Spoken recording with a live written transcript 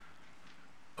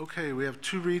Okay, we have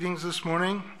two readings this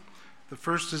morning. The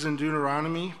first is in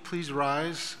Deuteronomy. Please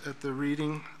rise at the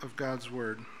reading of God's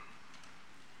word.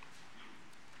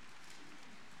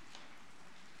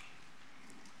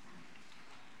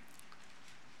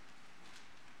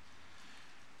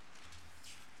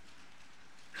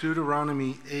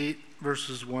 Deuteronomy 8,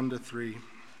 verses 1 to 3.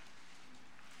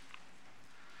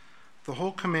 The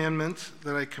whole commandment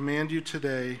that I command you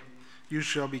today, you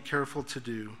shall be careful to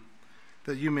do,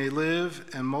 that you may live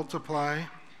and multiply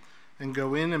and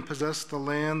go in and possess the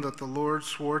land that the Lord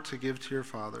swore to give to your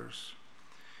fathers.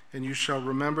 And you shall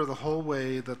remember the whole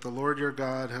way that the Lord your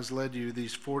God has led you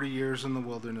these 40 years in the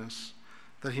wilderness,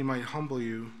 that he might humble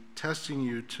you, testing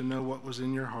you to know what was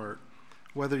in your heart,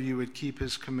 whether you would keep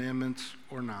his commandments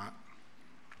or not.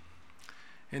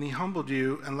 And he humbled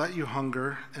you and let you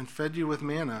hunger and fed you with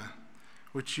manna,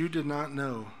 which you did not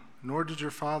know, nor did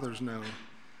your fathers know,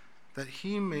 that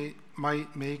he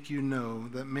might make you know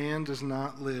that man does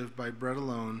not live by bread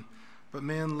alone, but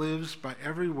man lives by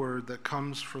every word that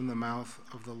comes from the mouth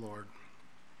of the Lord.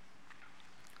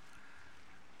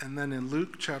 And then in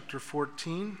Luke chapter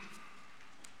 14,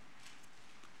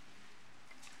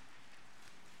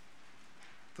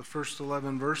 the first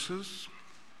 11 verses.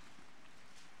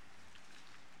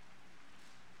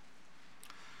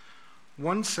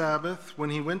 One Sabbath,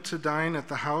 when he went to dine at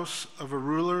the house of a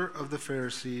ruler of the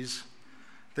Pharisees,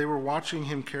 they were watching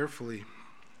him carefully.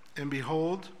 And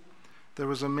behold, there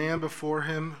was a man before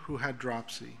him who had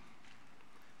dropsy.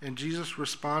 And Jesus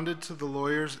responded to the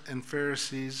lawyers and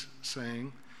Pharisees,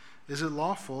 saying, "Is it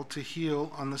lawful to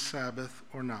heal on the Sabbath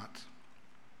or not?"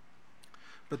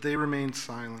 But they remained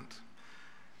silent.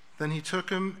 Then he took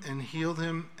him and healed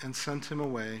him and sent him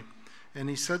away. And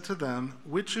he said to them,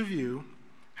 "Which of you,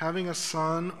 having a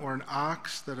son or an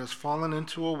ox that has fallen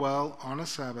into a well on a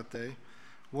Sabbath day,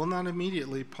 will not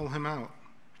immediately pull him out?"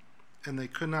 And they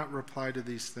could not reply to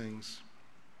these things.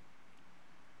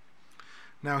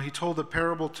 Now he told a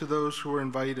parable to those who were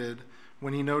invited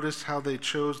when he noticed how they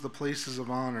chose the places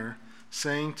of honor,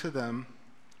 saying to them,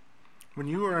 "When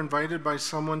you are invited by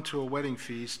someone to a wedding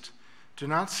feast, do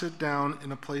not sit down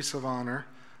in a place of honor,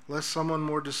 lest someone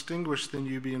more distinguished than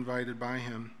you be invited by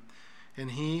him.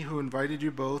 And he who invited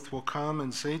you both will come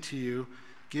and say to you,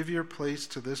 'Give your place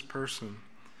to this person.'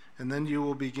 And then you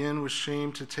will begin with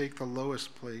shame to take the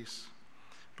lowest place.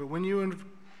 But when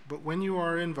you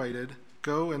are invited,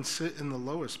 go and sit in the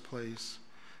lowest place,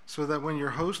 so that when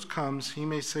your host comes, he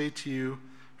may say to you,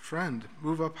 'Friend,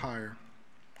 move up higher.'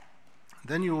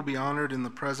 Then you will be honored in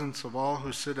the presence of all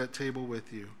who sit at table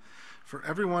with you. For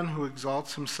everyone who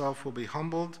exalts himself will be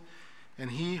humbled,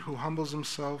 and he who humbles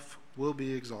himself will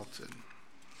be exalted."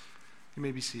 You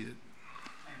may be seated.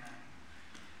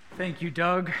 Thank you,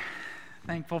 Doug.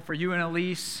 Thankful for you and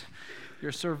Elise,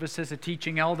 your service as a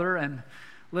teaching elder, and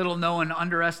little known,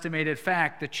 underestimated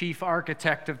fact, the chief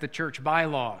architect of the church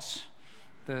bylaws,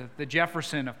 the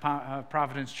Jefferson of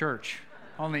Providence Church,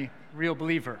 only real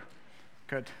believer.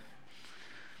 Good.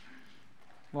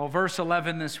 Well, verse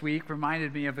 11 this week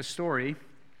reminded me of a story.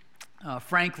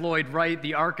 Frank Lloyd Wright,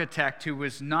 the architect, who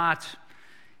was not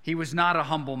a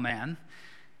humble man.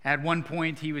 At one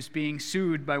point, he was being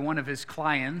sued by one of his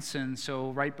clients, and so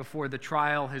right before the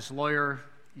trial, his lawyer,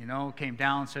 came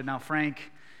down and said, "Now,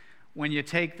 Frank, when you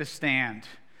take the stand,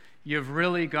 you've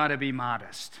really got to be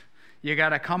modest. You got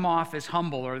to come off as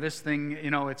humble, or this thing,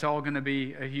 it's all going to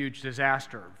be a huge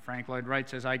disaster." Frank Lloyd Wright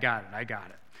says, I got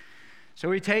it.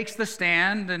 So he takes the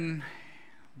stand, and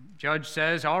judge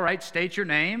says, "All right, state your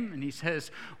name." And he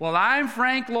says, "Well, I'm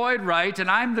Frank Lloyd Wright,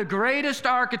 and I'm the greatest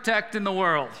architect in the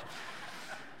world."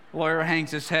 Lawyer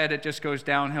hangs his head. It just goes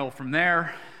downhill from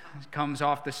there. Comes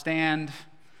off the stand.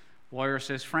 Lawyer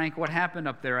says, "Frank, what happened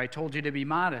up there? I told you to be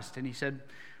modest." And he said,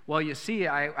 "Well, you see,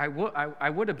 I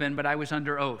would have been, but I was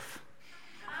under oath."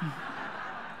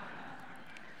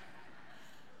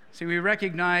 See, we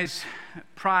recognize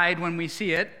pride when we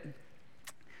see it.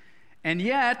 And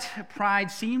yet,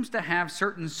 pride seems to have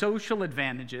certain social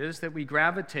advantages that we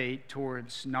gravitate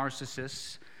towards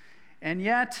narcissists. And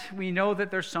yet, we know that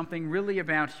there's something really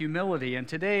about humility. And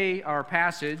today, our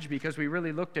passage, because we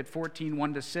really looked at 14,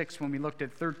 1-6 when we looked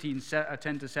at 13,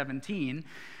 10-17,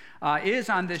 is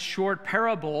on this short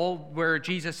parable where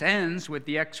Jesus ends with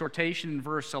the exhortation in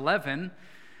verse 11,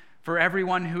 "For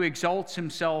everyone who exalts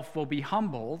himself will be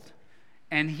humbled,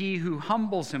 and he who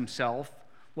humbles himself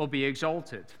will be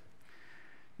exalted."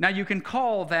 Now, you can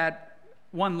call that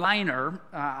one-liner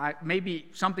maybe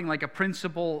something like a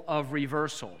principle of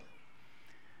reversal.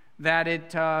 That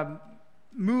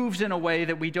moves in a way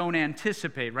that we don't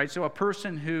anticipate, right? So a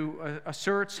person who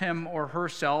asserts him or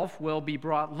herself will be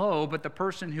brought low, but the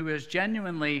person who is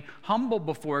genuinely humble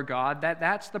before God,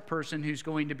 that's the person who's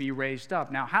going to be raised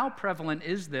up. Now, how prevalent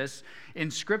is this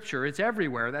in Scripture? It's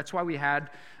everywhere. That's why we had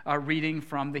a reading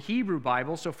from the Hebrew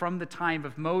Bible. So from the time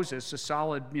of Moses, a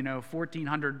solid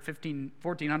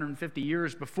 1450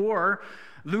 years before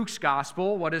Luke's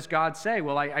gospel, what does God say?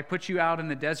 Well, I put you out in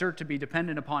the desert to be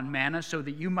dependent upon manna so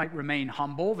that you might remain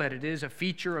humble, that it is a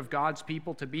feature of God's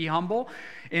people to be humble.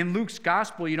 In Luke's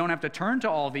gospel, you don't have to turn to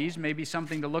all these, maybe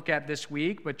something to look at this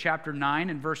week, but chapter 9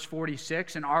 and verse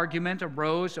 46, an argument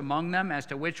arose among them as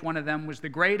to which one of them was the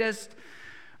greatest.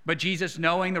 But Jesus,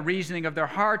 knowing the reasoning of their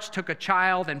hearts, took a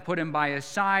child and put him by his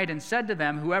side and said to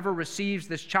them, whoever receives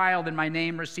this child in my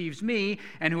name receives me,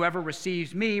 and whoever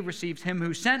receives me receives him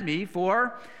who sent me,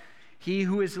 for he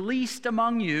who is least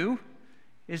among you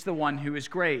is the one who is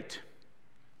great.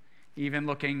 Even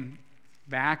looking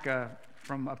back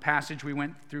from a passage we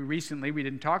went through recently, we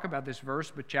didn't talk about this verse,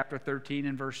 but chapter 13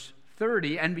 and verse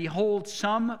 30, and behold,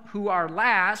 some who are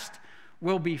last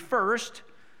will be first,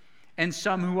 and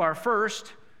some who are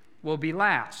first will be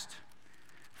last.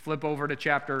 Flip over to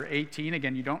chapter 18.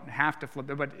 Again, you don't have to flip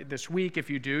it, but this week, if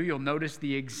you do, you'll notice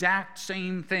the exact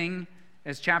same thing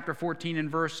as chapter 14 and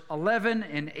verse 11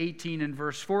 and 18 and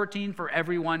verse 14. For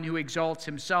everyone who exalts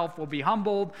himself will be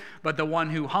humbled, but the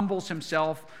one who humbles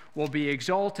himself will be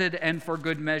exalted. And for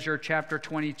good measure, chapter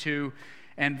 22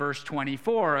 and verse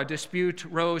 24. A dispute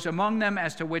rose among them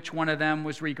as to which one of them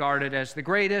was regarded as the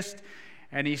greatest.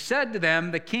 And he said to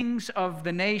them, the kings of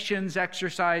the nations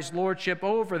exercise lordship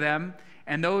over them,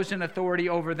 and those in authority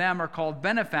over them are called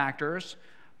benefactors,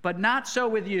 but not so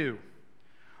with you.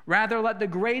 Rather, let the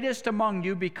greatest among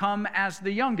you become as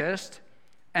the youngest,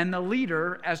 and the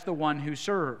leader as the one who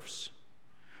serves.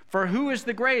 For who is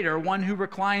the greater, one who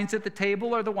reclines at the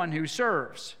table or the one who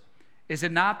serves? Is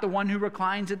it not the one who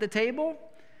reclines at the table?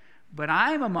 But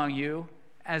I am among you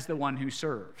as the one who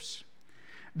serves.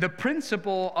 The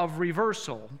principle of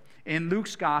reversal in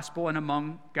Luke's gospel and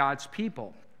among God's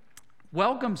people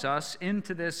welcomes us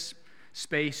into this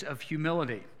space of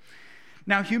humility.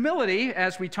 Now, humility,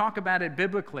 as we talk about it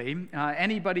biblically,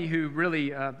 anybody who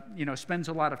really spends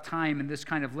a lot of time in this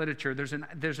kind of literature, there's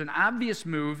an obvious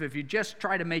move, if you just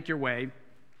try to make your way,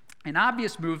 an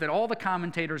obvious move that all the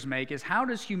commentators make is, how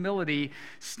does humility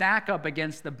stack up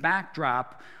against the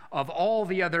backdrop of all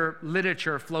the other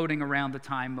literature floating around the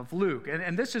time of Luke?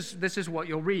 And this is what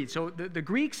you'll read. So the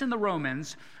Greeks and the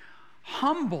Romans,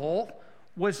 humble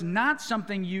was not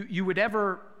something you would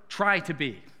ever try to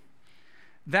be.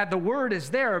 That the word is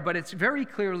there, but it's very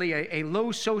clearly a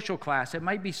low social class. It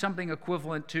might be something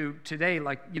equivalent to today,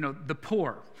 like, the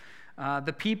poor.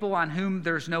 The people on whom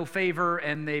there's no favor,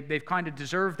 and they've kind of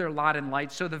deserved their lot in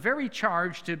life. So the very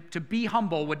charge to be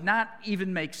humble would not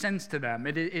even make sense to them.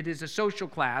 It is a social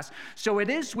class. So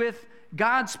it is with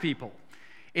God's people.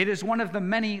 It is one of the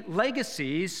many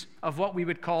legacies of what we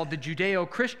would call the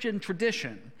Judeo-Christian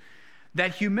tradition,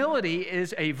 that humility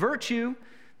is a virtue,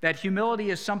 that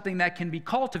humility is something that can be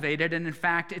cultivated, and in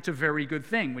fact, it's a very good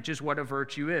thing, which is what a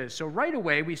virtue is. So right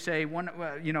away, we say,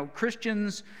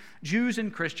 Christians, Jews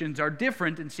and Christians are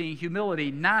different in seeing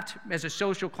humility not as a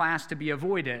social class to be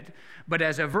avoided, but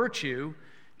as a virtue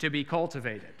to be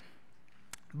cultivated.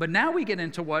 But now we get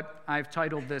into what I've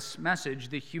titled this message,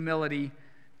 the humility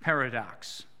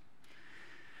paradox.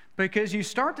 Because you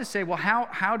start to say, well,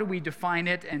 how do we define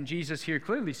it? And Jesus here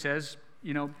clearly says,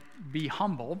 be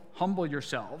humble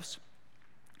yourselves.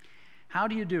 How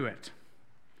do you do it?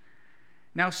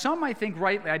 Now, some, I think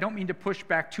rightly, I don't mean to push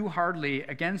back too hardly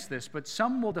against this, but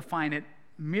some will define it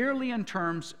merely in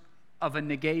terms of a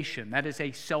negation, that is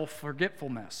a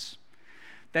self-forgetfulness.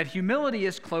 That humility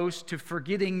is close to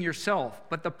forgetting yourself.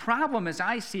 But the problem, as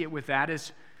I see it with that,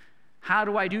 is how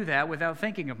do I do that without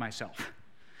thinking of myself?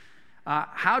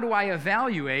 How do I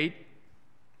evaluate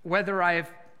whether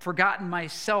I've forgotten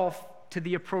myself to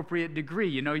the appropriate degree?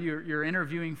 You're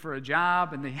interviewing for a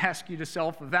job, and they ask you to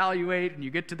self-evaluate, and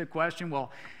you get to the question,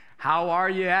 well, how are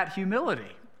you at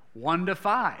humility? 1 to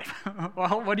 5.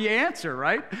 Well, what do you answer,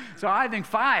 right? So I think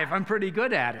 5, I'm pretty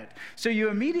good at it. So you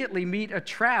immediately meet a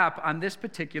trap on this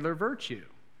particular virtue.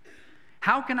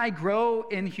 How can I grow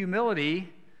in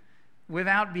humility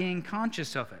without being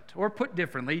conscious of it? Or put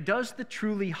differently, does the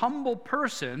truly humble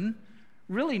person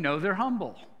really know they're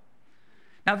humble?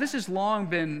 Now, this has long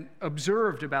been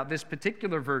observed about this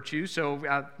particular virtue, so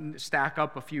I'll stack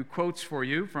up a few quotes for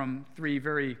you from 3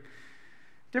 very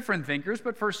different thinkers,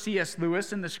 but first C.S.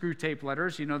 Lewis in the Screwtape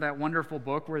Letters, you know, that wonderful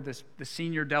book where the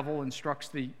senior devil instructs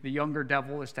the younger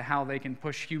devil as to how they can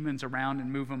push humans around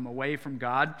and move them away from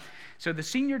God. So the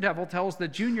senior devil tells the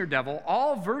junior devil,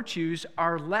 all virtues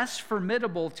are less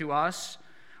formidable to us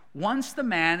once the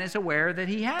man is aware that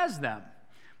he has them.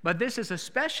 But this is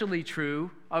especially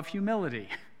true of humility.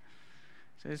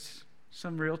 So there's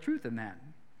some real truth in that.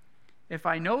 If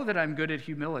I know that I'm good at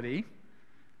humility,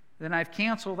 then I've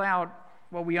canceled out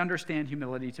what we understand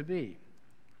humility to be.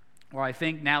 Or I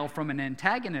think now from an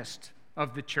antagonist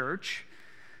of the church,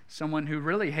 someone who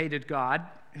really hated God,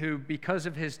 who because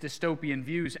of his dystopian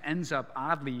views ends up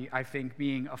oddly, I think,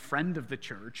 being a friend of the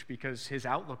church because his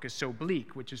outlook is so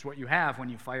bleak, which is what you have when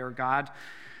you fire God.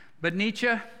 But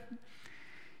Nietzsche,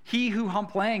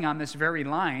 playing on this very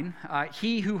line,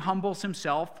 he who humbles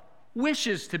himself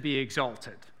wishes to be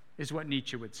exalted, is what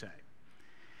Nietzsche would say.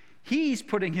 He's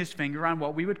putting his finger on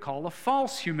what we would call a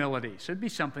false humility. So it'd be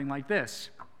something like this.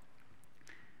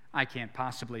 I can't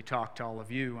possibly talk to all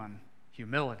of you on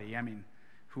humility. I mean,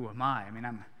 who am I? I mean,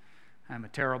 I'm a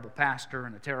terrible pastor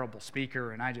and a terrible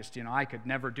speaker, and I just, I could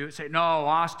never do it. Say, no,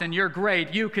 Austin, you're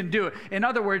great. You can do it. In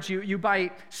other words, you by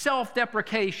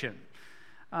self-deprecation,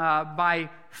 by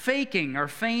faking or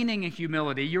feigning a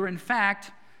humility, you're in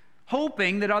fact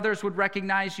hoping that others would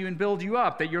recognize you and build you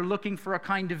up, that you're looking for a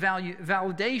kind of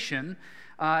validation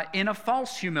in a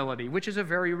false humility, which is a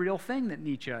very real thing that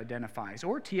Nietzsche identifies.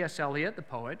 Or T.S. Eliot, the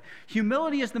poet,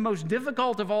 humility is the most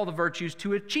difficult of all the virtues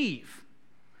to achieve.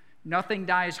 Nothing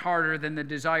dies harder than the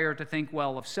desire to think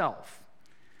well of self.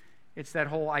 It's that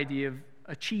whole idea of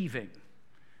achieving.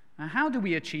 Now, how do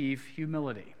we achieve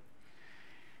humility?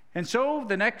 And so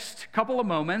the next couple of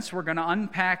moments, we're going to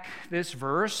unpack this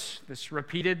verse, this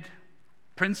repeated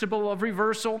principle of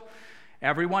reversal.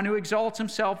 Everyone who exalts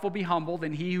himself will be humbled,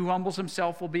 and he who humbles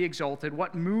himself will be exalted.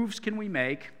 What moves can we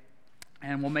make?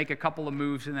 And we'll make a couple of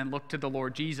moves and then look to the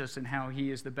Lord Jesus and how he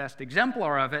is the best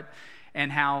exemplar of it, and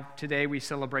how today we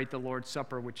celebrate the Lord's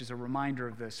Supper, which is a reminder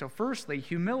of this. So firstly,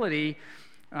 humility,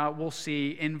 we'll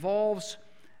see, involves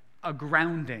a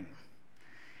grounding.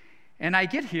 And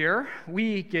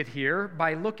we get here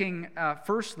by looking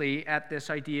firstly at this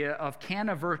idea of, can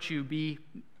a virtue be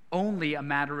only a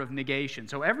matter of negation?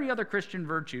 So every other Christian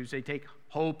virtues, they take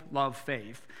hope, love,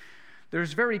 faith.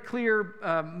 There's very clear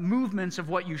movements of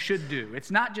what you should do. It's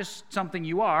not just something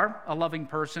you are, a loving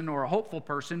person or a hopeful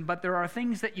person, but there are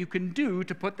things that you can do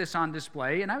to put this on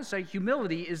display. And I would say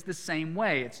humility is the same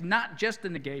way. It's not just a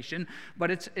negation, but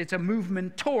it's a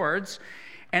movement towards,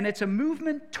 and it's a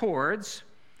movement towards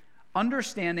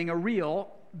understanding a real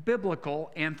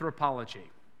biblical anthropology.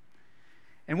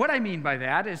 And what I mean by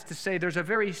that is to say there's a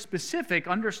very specific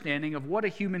understanding of what a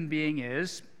human being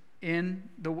is in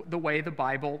the way the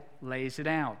Bible lays it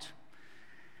out.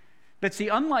 But see,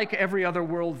 unlike every other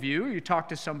worldview, you talk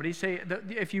to somebody, say,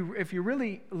 if you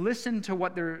really listen to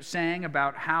what they're saying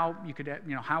about how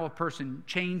how a person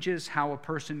changes, how a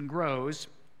person grows,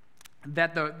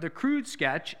 that the crude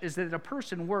sketch is that a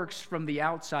person works from the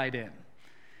outside in.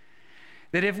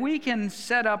 That if we can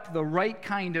set up the right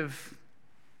kind of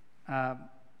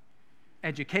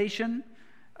education,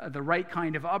 the right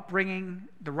kind of upbringing,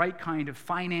 the right kind of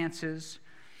finances,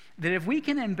 that if we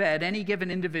can embed any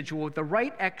given individual with the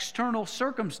right external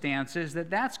circumstances,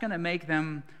 that's going to make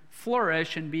them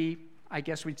flourish and be, I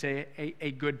guess we'd say,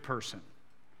 a good person.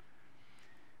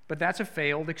 But that's a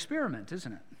failed experiment,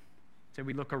 isn't it? So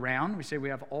we look around, we say we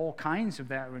have all kinds of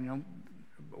that,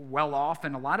 well off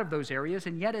in a lot of those areas,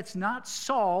 and yet it's not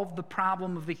solved the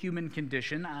problem of the human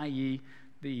condition, i.e.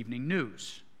 the evening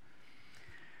news.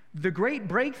 The great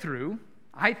breakthrough,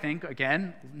 I think,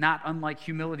 again, not unlike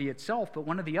humility itself, but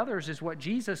one of the others is what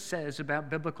Jesus says about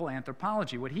biblical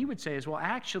anthropology. What he would say is, well,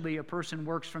 actually, a person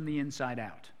works from the inside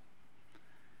out.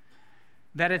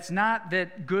 That it's not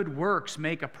that good works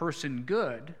make a person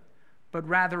good, but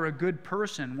rather a good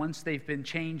person, once they've been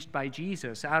changed by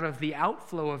Jesus, out of the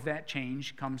outflow of that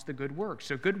change comes the good works.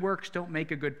 So good works don't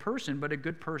make a good person, but a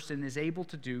good person is able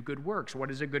to do good works. What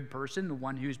is a good person? The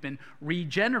one who's been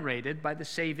regenerated by the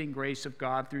saving grace of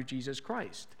God through Jesus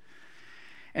Christ.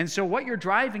 And so what you're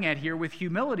driving at here with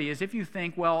humility is if you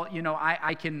think, well,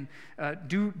 I can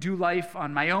do life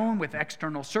on my own with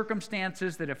external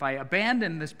circumstances, that if I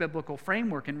abandon this biblical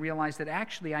framework and realize that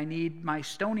actually I need my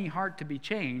stony heart to be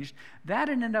changed, that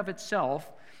in and of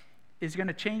itself is going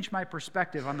to change my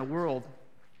perspective on the world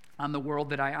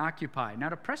that I occupy. Now,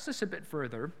 to press this a bit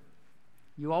further,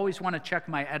 you always want to check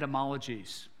my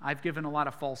etymologies. I've given a lot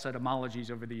of false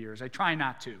etymologies over the years. I try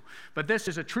not to. But this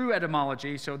is a true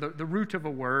etymology, so the root of a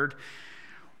word.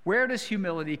 Where does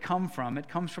humility come from? It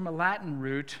comes from a Latin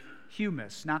root,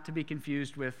 humus, not to be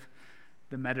confused with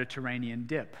the Mediterranean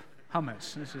dip,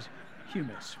 hummus. This is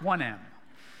humus, one M.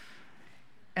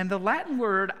 And the Latin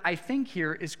word, I think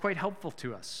here, is quite helpful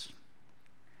to us,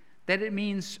 that it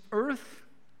means earth,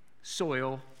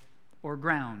 soil, or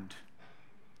ground.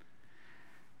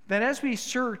 That as we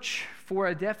search for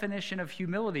a definition of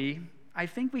humility, I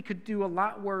think we could do a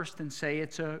lot worse than say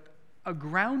it's a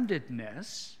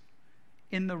groundedness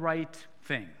in the right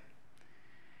thing.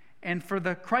 And for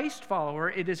the Christ follower,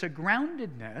 it is a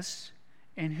groundedness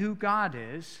in who God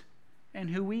is and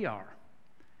who we are.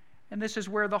 And this is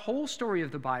where the whole story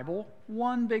of the Bible,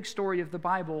 one big story of the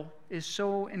Bible, is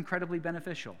so incredibly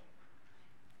beneficial.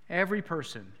 Every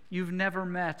person, you've never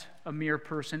met a mere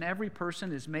person. Every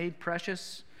person is made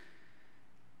precious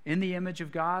in the image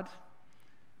of God.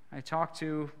 I talked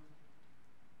to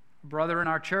a brother in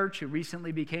our church who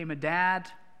recently became a dad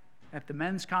at the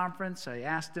men's conference. I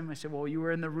asked him, I said, well, you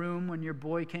were in the room when your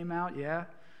boy came out? Yeah.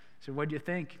 I said, what do you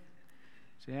think?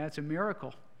 He said, yeah, it's a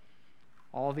miracle.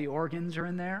 All the organs are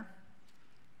in there.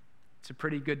 It's a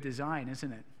pretty good design,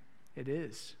 isn't it? It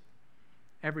is.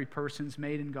 Every person's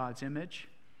made in God's image.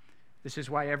 This is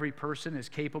why every person is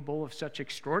capable of such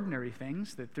extraordinary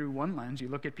things that through one lens you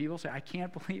look at people and say, I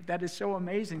can't believe that is so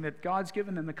amazing that God's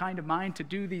given them the kind of mind to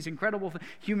do these incredible things.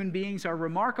 Human beings are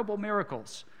remarkable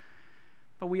miracles.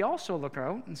 But we also look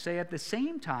out and say at the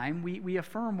same time, we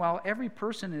affirm, while every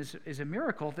person is a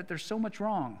miracle, that there's so much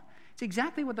wrong. It's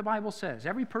exactly what the Bible says.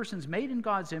 Every person's made in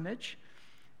God's image,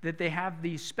 that they have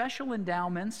these special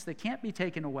endowments that can't be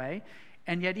taken away,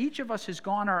 and yet each of us has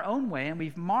gone our own way, and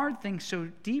we've marred things so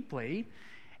deeply,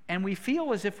 and we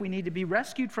feel as if we need to be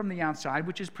rescued from the outside,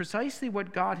 which is precisely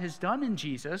what God has done in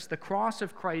Jesus. The cross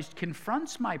of Christ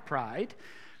confronts my pride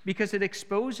because it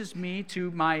exposes me to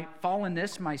my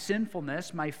fallenness, my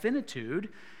sinfulness, my finitude,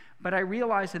 but I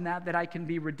realize in that I can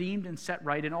be redeemed and set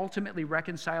right and ultimately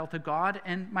reconciled to God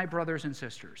and my brothers and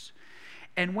sisters.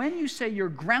 And when you say you're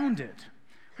grounded,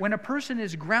 when a person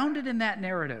is grounded in that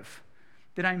narrative,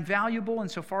 that I'm valuable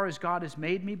insofar as God has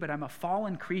made me, but I'm a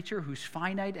fallen creature who's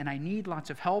finite and I need lots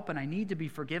of help and I need to be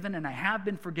forgiven and I have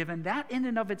been forgiven, that in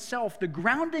and of itself, the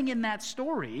grounding in that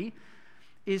story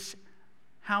is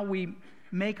how we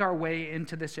make our way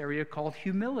into this area called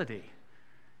humility,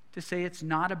 to say it's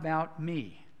not about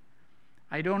me.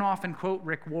 I don't often quote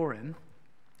Rick Warren,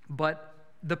 but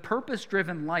the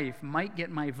purpose-driven life might get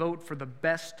my vote for the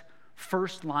best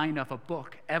first line of a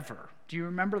book ever. Do you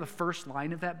remember the first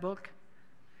line of that book?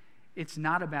 It's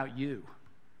not about you.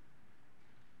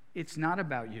 It's not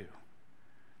about you.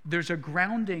 There's a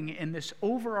grounding in this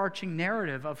overarching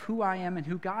narrative of who I am and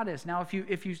who God is. Now,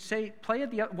 if you say, play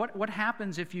at the what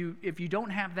happens if you don't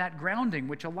have that grounding,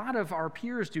 which a lot of our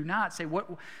peers do not, say,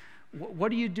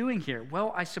 what are you doing here?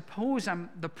 Well, I suppose I'm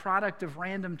the product of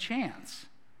random chance.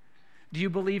 Do you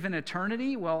believe in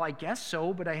eternity? Well, I guess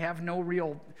so, but I have no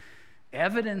real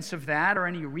evidence of that or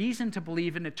any reason to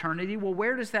believe in eternity. Well,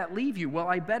 where does that leave you? Well,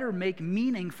 I better make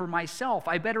meaning for myself.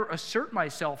 I better assert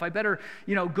myself. I better,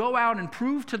 go out and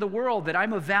prove to the world that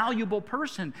I'm a valuable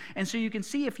person. And so you can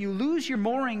see, if you lose your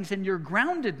moorings and your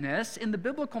groundedness in the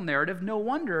biblical narrative, no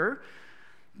wonder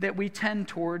that we tend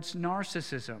towards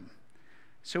narcissism.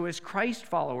 So as Christ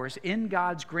followers in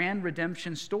God's grand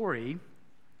redemption story,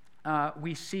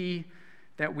 we see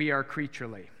that we are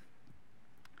creaturely.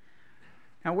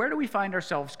 Now, where do we find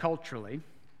ourselves culturally?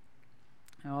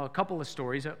 A couple of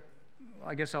stories.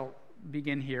 I guess I'll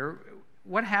begin here.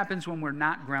 What happens when we're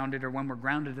not grounded or when we're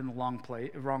grounded in the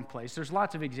wrong place? There's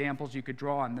lots of examples you could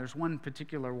draw on. There's one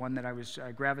particular one that I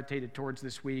gravitated towards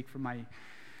this week. From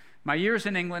my years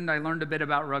in England, I learned a bit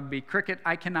about rugby. Cricket,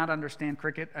 I cannot understand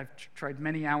cricket. I've tried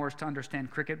many hours to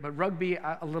understand cricket, but rugby,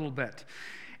 a little bit.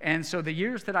 And so the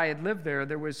years that I had lived there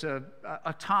was a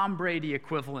Tom Brady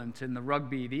equivalent in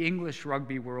the English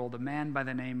rugby world, a man by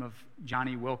the name of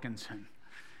Johnny Wilkinson.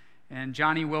 And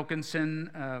Johnny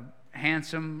Wilkinson,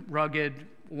 handsome, rugged,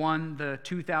 won the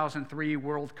 2003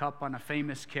 World Cup on a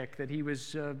famous kick, that he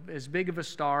was as big of a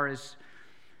star as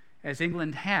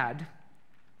England had.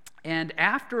 And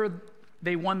after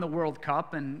they won the World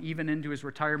Cup, and even into his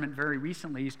retirement very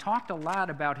recently, he's talked a lot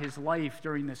about his life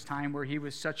during this time where he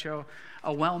was such a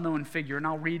well-known figure. And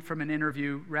I'll read from an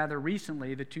interview rather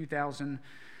recently, the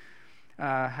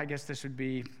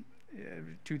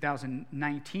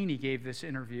 2019, he gave this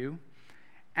interview.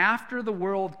 After the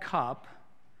World Cup,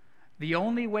 the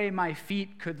only way my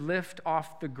feet could lift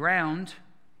off the ground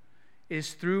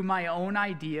is through my own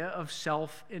idea of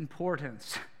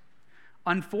self-importance.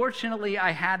 Unfortunately,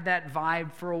 I had that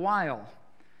vibe for a while.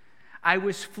 I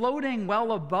was floating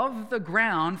well above the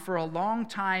ground for a long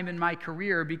time in my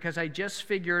career because I just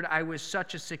figured I was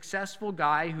such a successful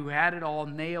guy who had it all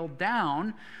nailed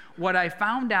down. What I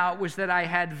found out was that I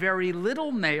had very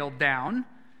little nailed down.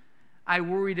 I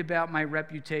worried about my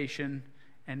reputation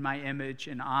and my image,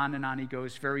 and on he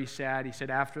goes, very sad. He said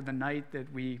after the night that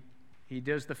he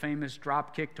does the famous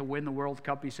drop kick to win the World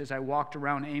Cup, he says, I walked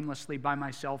around aimlessly by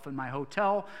myself in my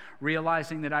hotel,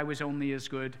 realizing that I was only as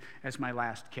good as my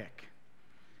last kick.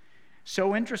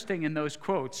 So interesting in those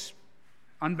quotes,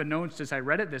 unbeknownst as I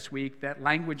read it this week, that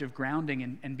language of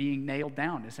grounding and being nailed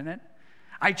down, isn't it?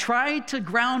 I tried to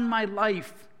ground my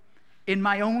life in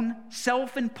my own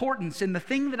self-importance, in the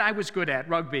thing that I was good at,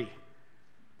 rugby.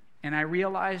 And I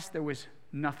realized there was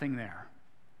nothing there.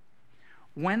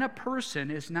 When a person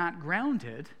is not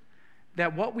grounded,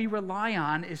 that what we rely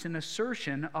on is an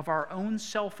assertion of our own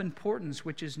self-importance,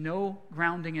 which is no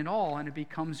grounding at all, and it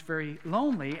becomes very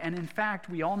lonely. And in fact,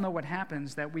 we all know what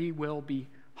happens, that we will be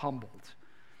humbled.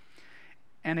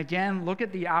 And again, look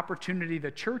at the opportunity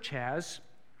the church has.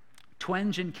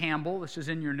 Twenge and Campbell, this is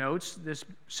in your notes, this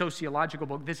sociological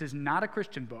book, this is not a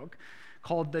Christian book,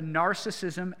 called The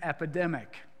Narcissism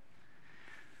Epidemic.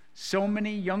 So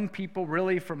many young people,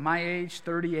 really from my age,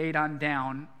 38 on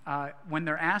down, when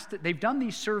they're asked, they've done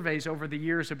these surveys over the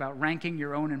years about ranking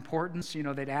your own importance. You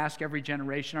know, they'd ask every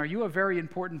generation, are you a very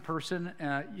important person?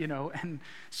 And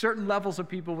certain levels of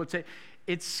people would say,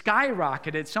 it's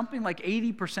skyrocketed. Something like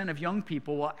 80% of young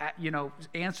people will,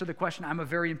 answer the question, I'm a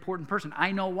very important person.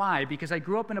 I know why, because I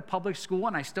grew up in a public school,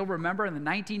 and I still remember in the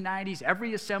 1990s,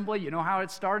 every assembly, you know how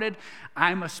it started?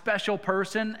 I'm a special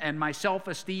person, and my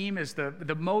self-esteem is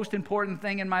the most important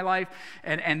thing in my life,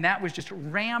 and that was just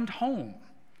rammed home.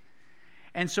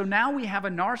 And so now we have a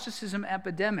narcissism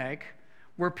epidemic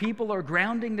where people are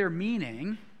grounding their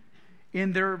meaning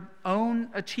in their own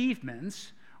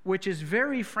achievements, which is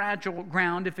very fragile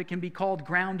ground if it can be called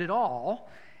ground at all,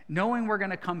 knowing we're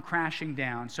going to come crashing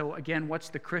down. So again, what's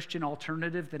the Christian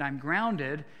alternative? That I'm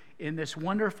grounded in this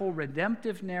wonderful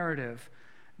redemptive narrative,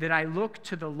 that I look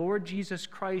to the Lord Jesus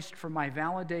Christ for my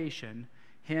validation,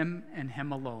 Him and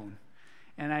Him alone.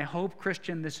 And I hope,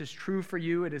 Christian, this is true for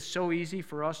you. It is so easy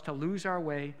for us to lose our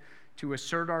way, to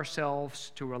assert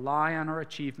ourselves, to rely on our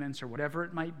achievements or whatever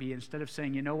it might be, instead of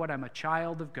saying, you know what, I'm a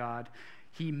child of God.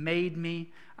 He made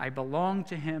me. I belong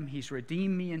to Him. He's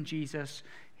redeemed me in Jesus.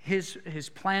 His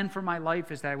plan for my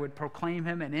life is that I would proclaim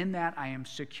Him, and in that I am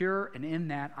secure, and in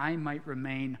that I might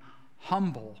remain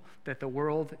humble, that the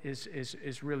world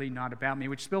is really not about me,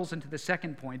 which spills into the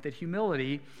second point, that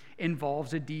humility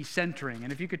involves a decentering.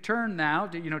 And if you could turn now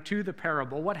to the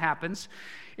parable, what happens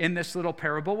in this little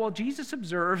parable? Well, Jesus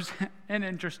observes an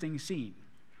interesting scene,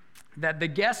 that the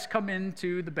guests come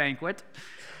into the banquet,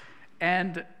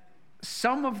 and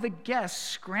some of the guests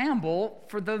scramble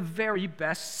for the very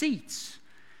best seats.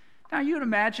 Now, you'd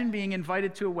imagine being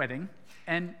invited to a wedding,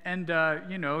 and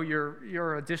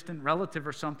you're a distant relative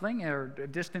or something, or a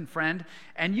distant friend,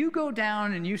 and you go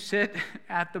down and you sit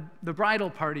at the bridal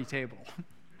party table.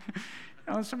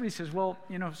 Somebody says, well,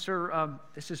 sir,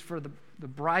 this is for the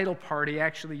bridal party.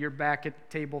 Actually, you're back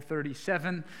at table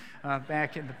 37,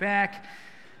 back in the back.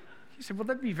 He said, well,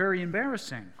 that'd be very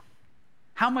embarrassing.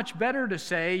 How much better to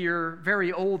say your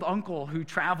very old uncle who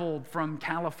traveled from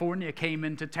California came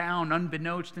into town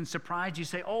unbeknownst and surprised you.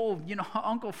 Say, oh,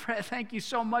 Uncle Fred, thank you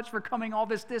so much for coming all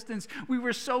this distance. We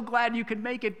were so glad you could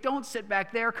make it. Don't sit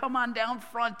back there. Come on down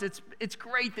front. It's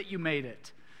great that you made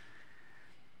it.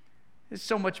 It's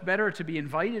so much better to be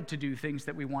invited to do things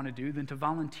that we want to do than to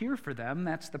volunteer for them.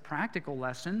 That's the practical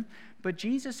lesson. But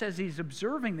Jesus, as He's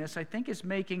observing this, I think is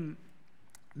making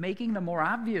the more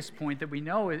obvious point that we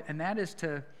know, and that is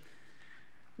to,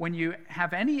 when you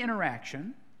have any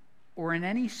interaction or in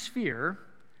any sphere,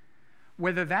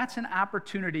 whether that's an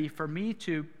opportunity for me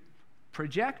to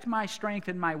project my strength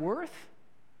and my worth,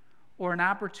 or an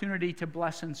opportunity to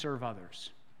bless and serve others.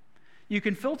 You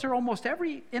can filter almost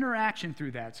every interaction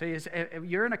through that. Say,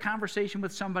 you're in a conversation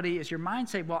with somebody, is your mind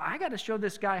say, well, I got to show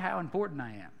this guy how important I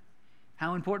am,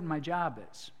 how important my job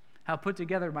is, how put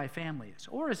together my family is?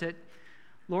 Or is it,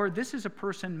 Lord, this is a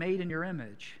person made in your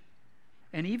image,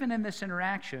 and even in this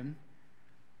interaction,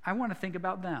 I want to think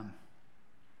about them.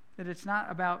 That it's not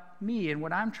about me and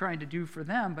what I'm trying to do for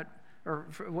them, or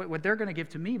for what they're going to give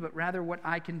to me, but rather what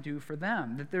I can do for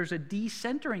them. That there's a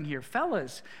decentering here.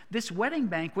 Fellas, this wedding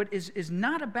banquet is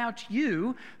not about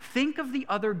you. Think of the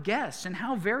other guests, and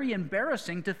how very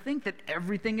embarrassing to think that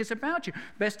everything is about you.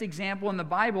 Best example in the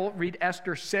Bible, read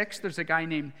Esther 6. There's a guy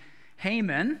named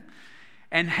Haman.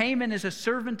 And Haman is a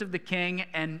servant of the king,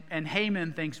 and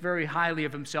Haman thinks very highly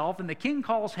of himself. And the king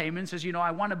calls Haman and says,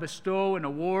 I want to bestow an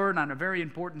award on a very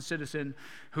important citizen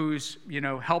who's,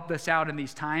 helped us out in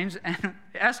these times. And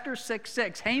Esther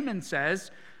 6:6, Haman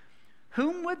says,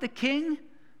 whom would the king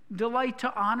delight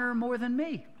to honor more than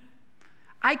me?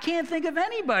 I can't think of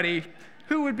anybody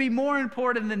who would be more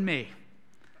important than me.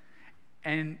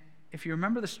 And if you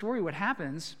remember the story, what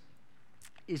happens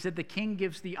is that the king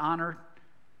gives the honor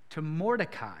to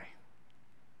Mordecai.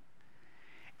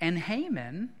 And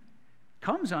Haman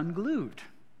comes unglued.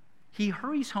 He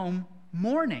hurries home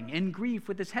mourning in grief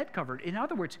with his head covered. In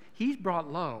other words, he's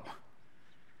brought low.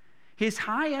 His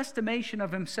high estimation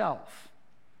of himself,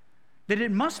 that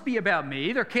it must be about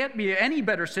me, there can't be any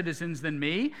better citizens than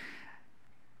me,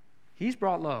 he's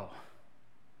brought low.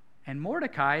 And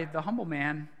Mordecai, the humble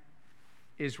man,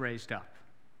 is raised up.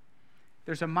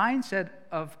 There's a mindset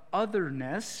of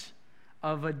otherness,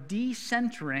 of a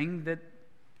decentering, that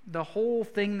the whole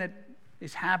thing that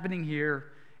is happening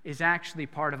here is actually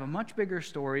part of a much bigger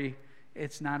story.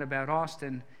 It's not about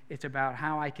Austin. It's about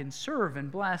how I can serve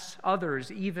and bless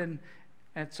others, even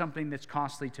at something that's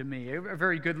costly to me. A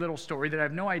very good little story that I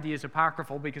have no idea is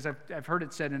apocryphal, because I've heard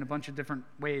it said in a bunch of different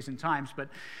ways and times. But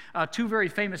two very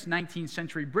famous 19th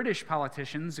century British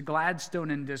politicians,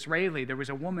 Gladstone and Disraeli, there was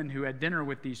a woman who had dinner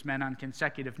with these men on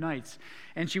consecutive nights.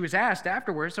 And she was asked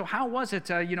afterwards, so how was it,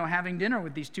 having dinner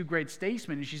with these two great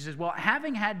statesmen? And she says, well,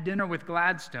 having had dinner with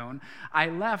Gladstone, I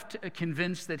left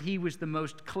convinced that he was the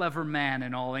most clever man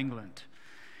in all England.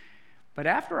 But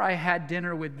after I had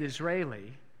dinner with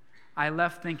Disraeli, I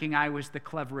left thinking I was the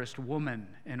cleverest woman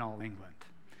in all England.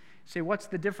 Say, what's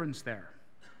the difference there?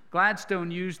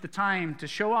 Gladstone used the time to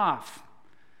show off,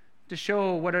 to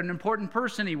show what an important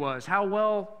person he was, how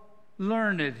well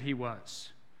learned he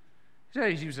was.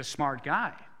 He was a smart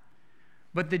guy.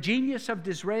 But the genius of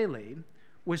Disraeli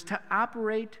was to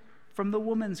operate from the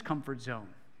woman's comfort zone,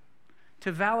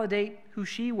 to validate who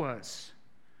she was,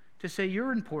 to say,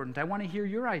 you're important, I want to hear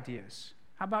your ideas.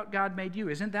 How about God made you?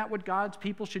 Isn't that what God's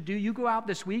people should do? You go out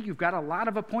this week, you've got a lot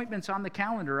of appointments on the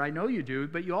calendar, I know you do,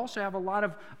 but you also have a lot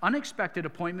of unexpected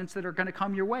appointments that are going to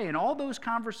come your way. And all those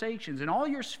conversations and all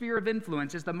your sphere of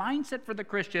influence is the mindset for the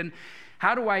Christian.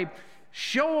 How do I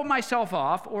show myself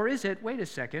off? Or is it, wait a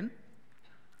second,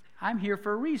 I'm here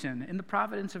for a reason. In the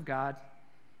providence of God,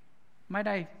 might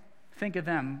I think of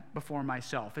them before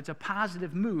myself? It's a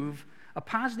positive move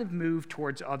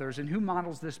towards others. And who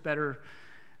models this better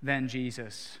than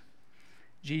Jesus?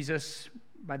 Jesus,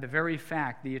 by the very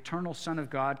fact, the eternal Son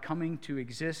of God, coming to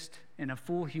exist in a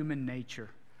full human nature,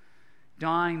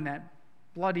 dying that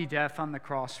bloody death on the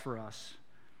cross for us.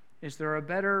 Is there a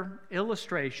better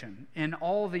illustration in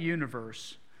all the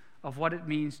universe of what it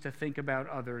means to think about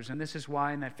others? And this is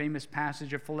why in that famous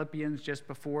passage of Philippians, just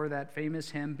before that famous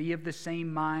hymn, be of the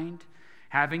same mind,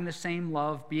 having the same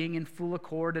love, being in full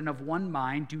accord and of one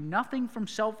mind, do nothing from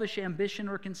selfish ambition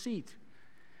or conceit,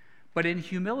 but in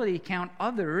humility count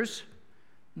others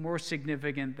more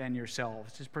significant than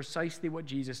yourselves. This is precisely what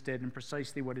Jesus did and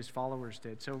precisely what his followers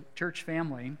did. So, church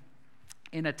family,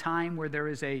 in a time where there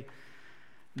is a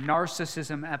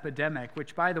narcissism epidemic,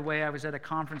 which, by the way, I was at a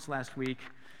conference last week,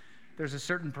 there's a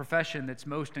certain profession that's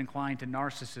most inclined to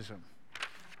narcissism,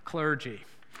 clergy.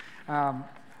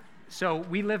 So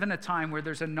we live in a time where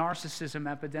there's a narcissism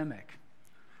epidemic,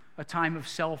 a time of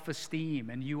self-esteem,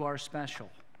 and you are special.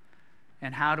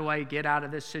 And how do I get out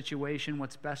of this situation?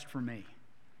 What's best for me?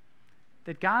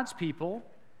 That God's people,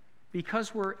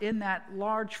 because we're in that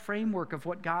large framework of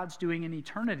what God's doing in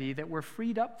eternity, that we're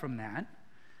freed up from that,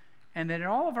 and that in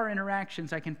all of our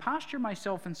interactions, I can posture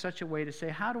myself in such a way to say,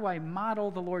 how do I model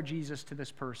the Lord Jesus to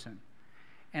this person?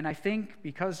 And I think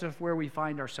because of where we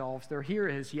find ourselves, here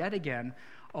is yet again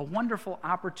a wonderful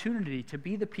opportunity to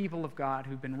be the people of God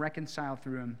who've been reconciled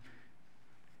through him,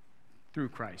 through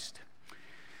Christ.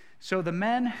 So the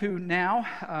men who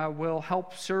now will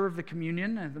help serve the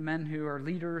communion, and the men who are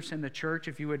leaders in the church,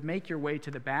 if you would make your way to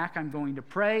the back, I'm going to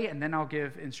pray, and then I'll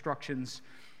give instructions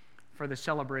for the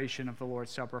celebration of the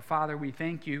Lord's Supper. Father, we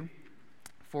thank you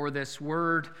for this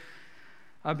word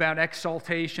about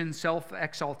exaltation,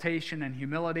 self-exaltation, and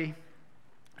humility,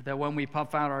 that when we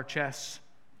puff out our chests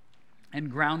and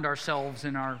ground ourselves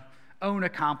in our own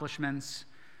accomplishments,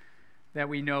 that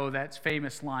we know that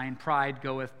famous line, pride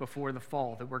goeth before the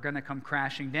fall, that we're going to come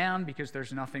crashing down because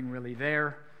there's nothing really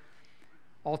there.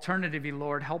 Alternatively,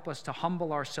 Lord, help us to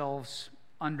humble ourselves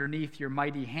underneath your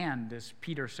mighty hand, as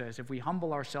Peter says. If we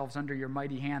humble ourselves under your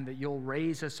mighty hand, that you'll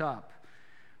raise us up.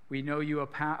 We know you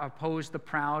oppose the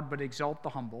proud but exalt the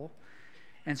humble.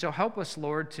 And so help us,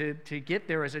 Lord, to get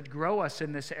there as it grow us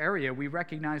in this area. We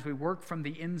recognize we work from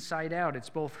the inside out. It's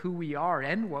both who we are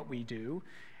and what we do.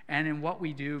 And in what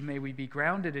we do, may we be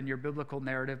grounded in your biblical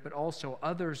narrative, but also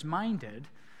others-minded,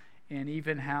 and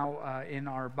even how in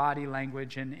our body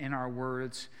language and in our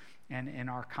words and in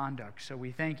our conduct. So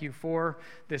we thank you for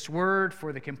this word,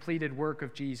 for the completed work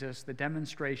of Jesus, the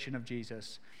demonstration of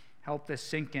Jesus. Help this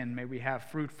sink in. May we have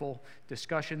fruitful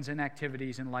discussions and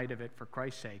activities in light of it for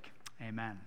Christ's sake. Amen.